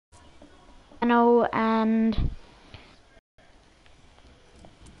channel, and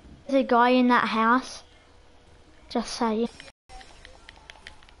there's a guy in that house. Just saying.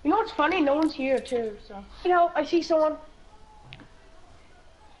 You know what's funny? No one's here too, so. You know, I see someone.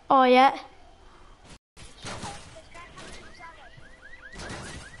 Oh yeah.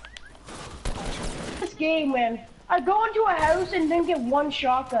 This game, man. I go into a house and then get one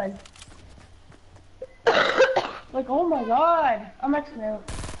shotgun. Like, oh my god. I'm actually out.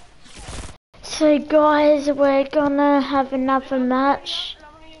 So guys, we're gonna have another match.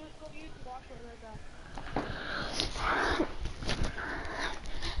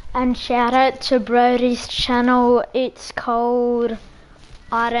 And shout out to Brody's channel. It's called,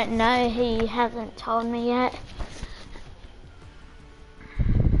 I don't know, he hasn't told me yet.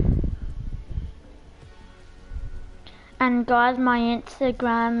 And guys, my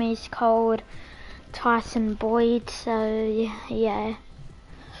Instagram is called Tyson Boyd, so yeah.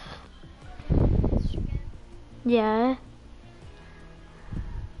 Yeah.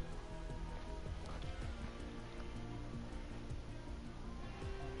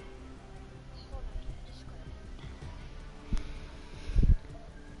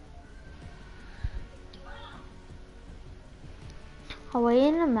 Are we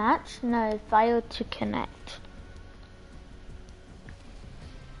in a match? No, failed to connect.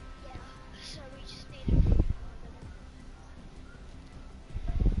 Yeah, so we just need to...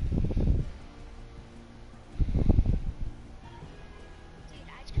 Dude,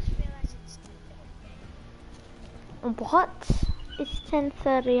 I just realized it's 10:38. What? It's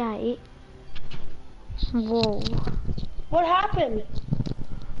 10:38. Whoa. What happened?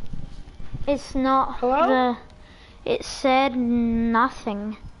 It's not Hello? it said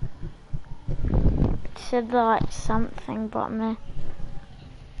nothing. It said like something, but meh.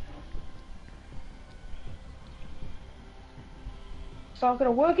 It's not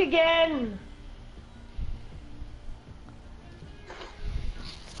gonna work again.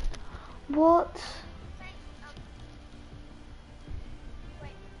 What?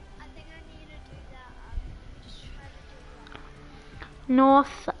 Wait, I think I need to do that, just try to do that.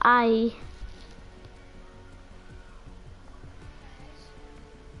 North A.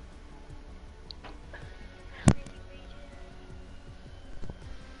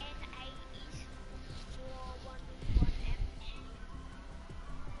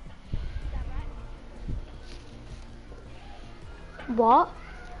 What?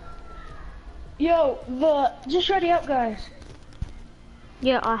 Yo, just ready up, guys.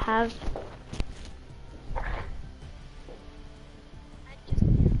 Yeah, I have.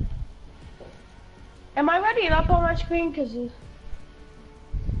 Am I ready up on my screen? Cause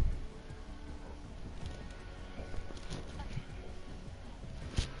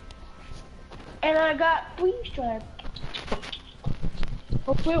and I got Please Drive.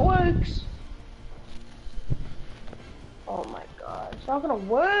 Hopefully it works. Oh my god, it's not gonna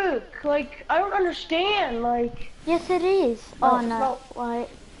work. Like, I don't understand. Like, Yes, it is. No, Oh it's no, not. wait.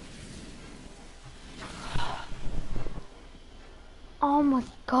 Oh my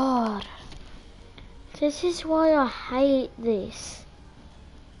god. This is why I hate this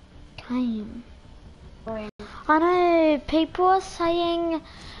game. I know people are saying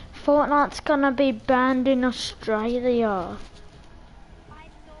Fortnite's gonna be banned in Australia. I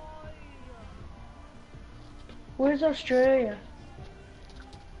know. Where's Australia?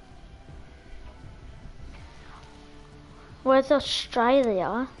 Where's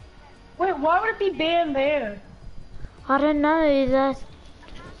Australia? Wait, why would it be banned there? I don't know. That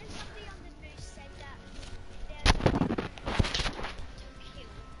Apparently somebody on the news said that they're to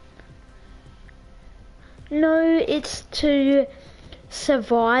kill. no, it's to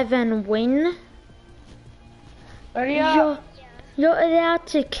survive and win. Ready up. You're allowed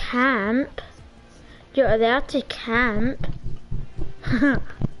to camp. You're allowed to camp.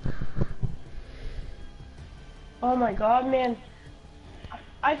 Oh my god, man.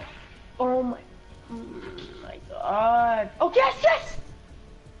 Oh my god. Oh, yes, yes!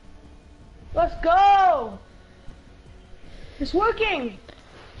 Let's go! It's working!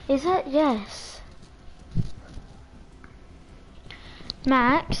 Is it? Yes.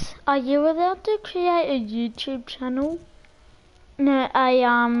 Max, are you allowed to create a YouTube channel? No,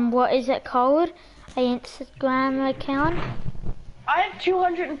 what is it called? A Instagram account? I have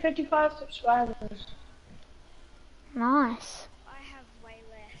 255 subscribers. Nice. I have way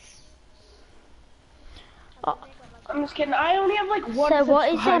less. Oh, I'm just kidding. I only have like one so what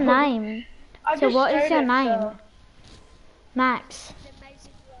is your subscriber. name? I So just what is your started, name? so- Max. The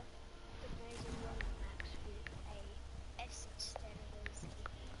amazing one Max with a S instead of a Z.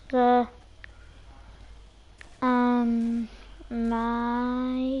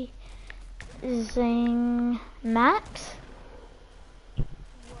 My using Max.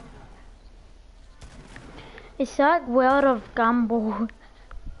 It's like World of Gumball.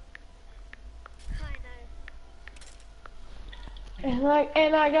 I know.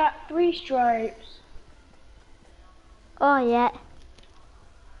 And I got 3 stripes. Oh yeah.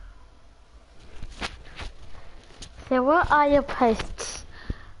 So what are your posts?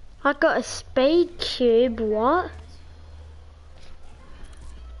 I got a speed cube, what?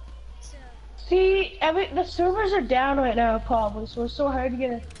 So, See, the servers are down right now probably, so it's so hard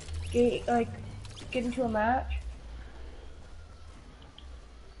to get into a match.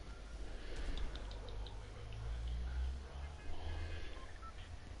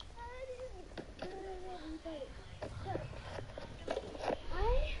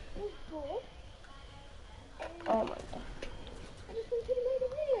 I was bored. Oh my god. I just wanted to make a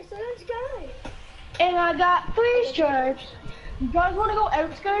video, so let's go. And I got 3 stripes. You guys want to go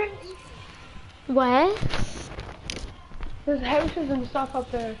outskirts? Where? There's houses and stuff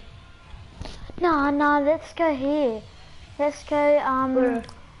up there. No, let's go here. Let's go, Where?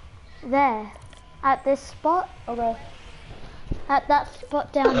 there. At this spot. Okay. At that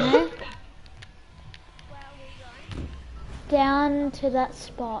spot down there. Where are we going? Down to that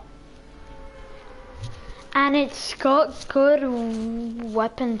spot. And it's got good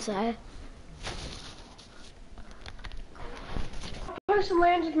weapons there. One person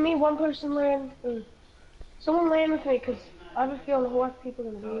lands with me, one person land. Someone land with me, because I have a feeling more people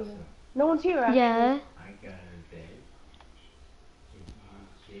are going to be there. No one's here, actually. Yeah.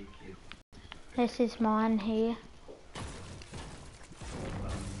 This is mine here.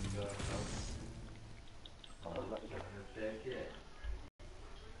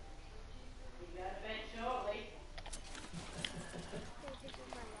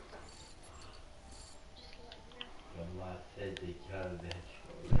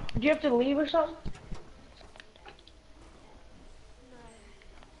 Do you have to leave or something?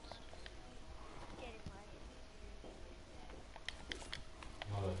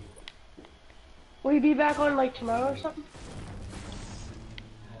 Will you be back on like tomorrow or something?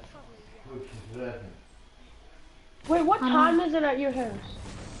 Wait, what time is it at your house?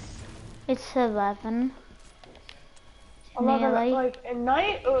 It's 11. 11 Nearly. like at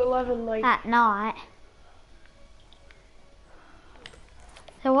night or 11 like? At night.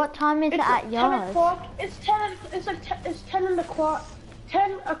 So what time is it at 10 yours? o'clock. It's 10. It's like it's 10 o'clock.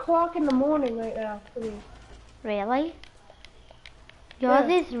 10 o'clock in the morning right now for me. Really? Yours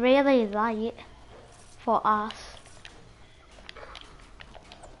Yeah. is really late for us.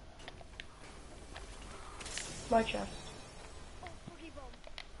 My chest. Oh, Pokeball.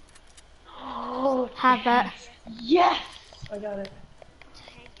 Oh, Have it. yes! I got it. It's a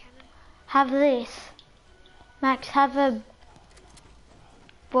hand cannon. Have this. Max, have a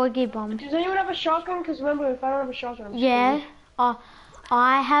boogie bomb. Does anyone have a shotgun? Because remember, if I don't have a shotgun, I'm Yeah. screwed.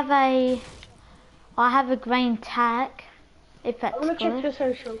 I have a green tack. If that's I'm gonna check good. this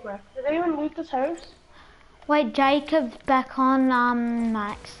house real quick. Did anyone loot this house? Wait, Jacob's back on,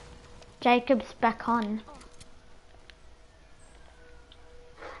 Max. Jacob's back on.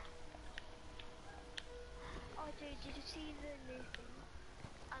 Oh, dude, did you see the new thing?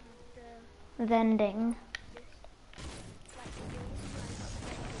 The Vending.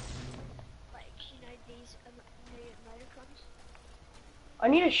 like you know these new emoticons. I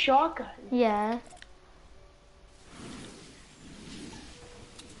need a shotgun. Yeah.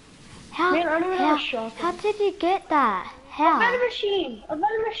 How, Man, I don't even have a shotgun. how did you get that? A How? vending machine! A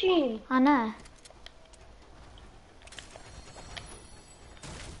vending machine! I know.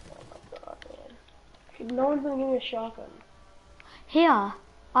 Oh, man. No one's gonna give me a shotgun. Here,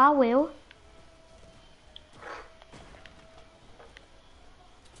 I will.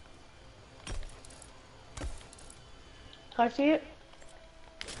 Can I see it?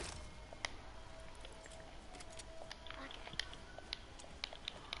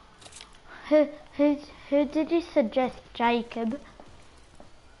 Who did you suggest, Jacob?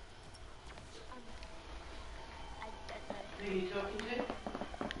 I don't know. Who are you talking to?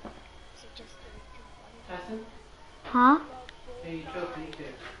 So just Tyson? Huh? Who are you talking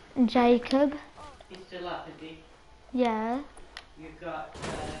to? Jacob? He's still up, is he? Yeah. You've got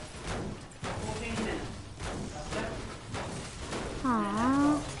 14 minutes. Doctor?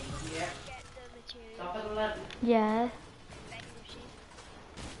 Aww. Yeah. get the material Stop at 11. Yeah. vending machine.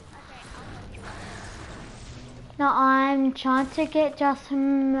 Okay, I'll help you. No, I'm trying to get just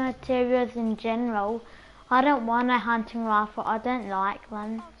some materials in general. I don't want a hunting rifle. I don't like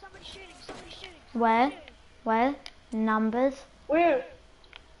them. Oh, somebody's shooting, somebody's shooting. Where? Shooting. Where? Numbers? Where?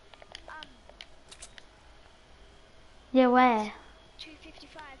 Yeah, where?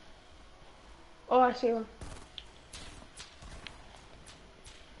 255. Oh, I see one.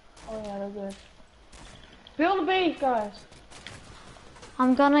 Oh yeah, they're good. Build a base, guys.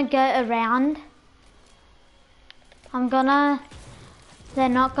 I'm gonna go around. They're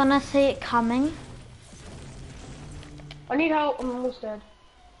not gonna see it coming. I need help. I'm almost dead.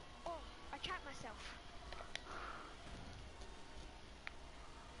 Oh, I trapped myself.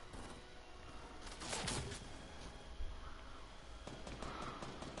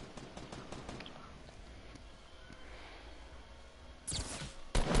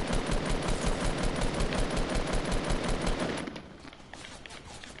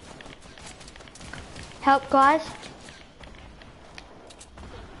 Help, guys.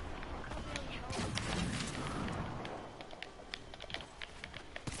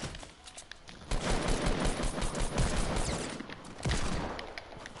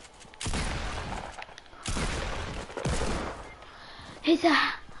 He's a...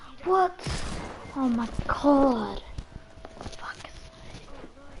 What? Oh my god. Fuck. Oh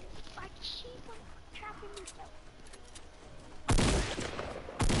no. I keep on trapping myself.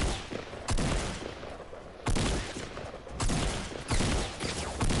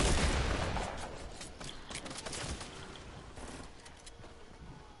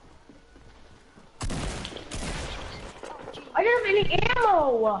 I didn't have any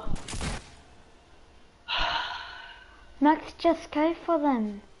ammo. Max, just go for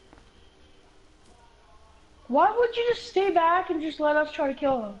them. Why would you just stay back and just let us try to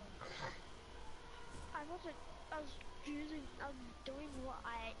kill him? I was doing what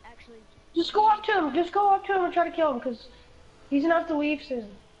I actually. Just go up to him. Just go up to him and try to kill him, because he's gonna have to leave soon.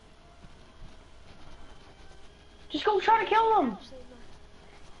 Just go try to kill him.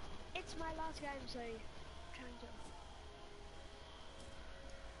 It's my last game, so I'm trying to.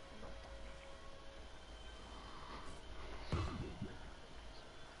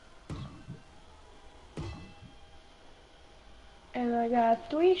 And I got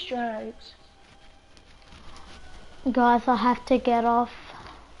 3 strikes. Guys, I have to get off.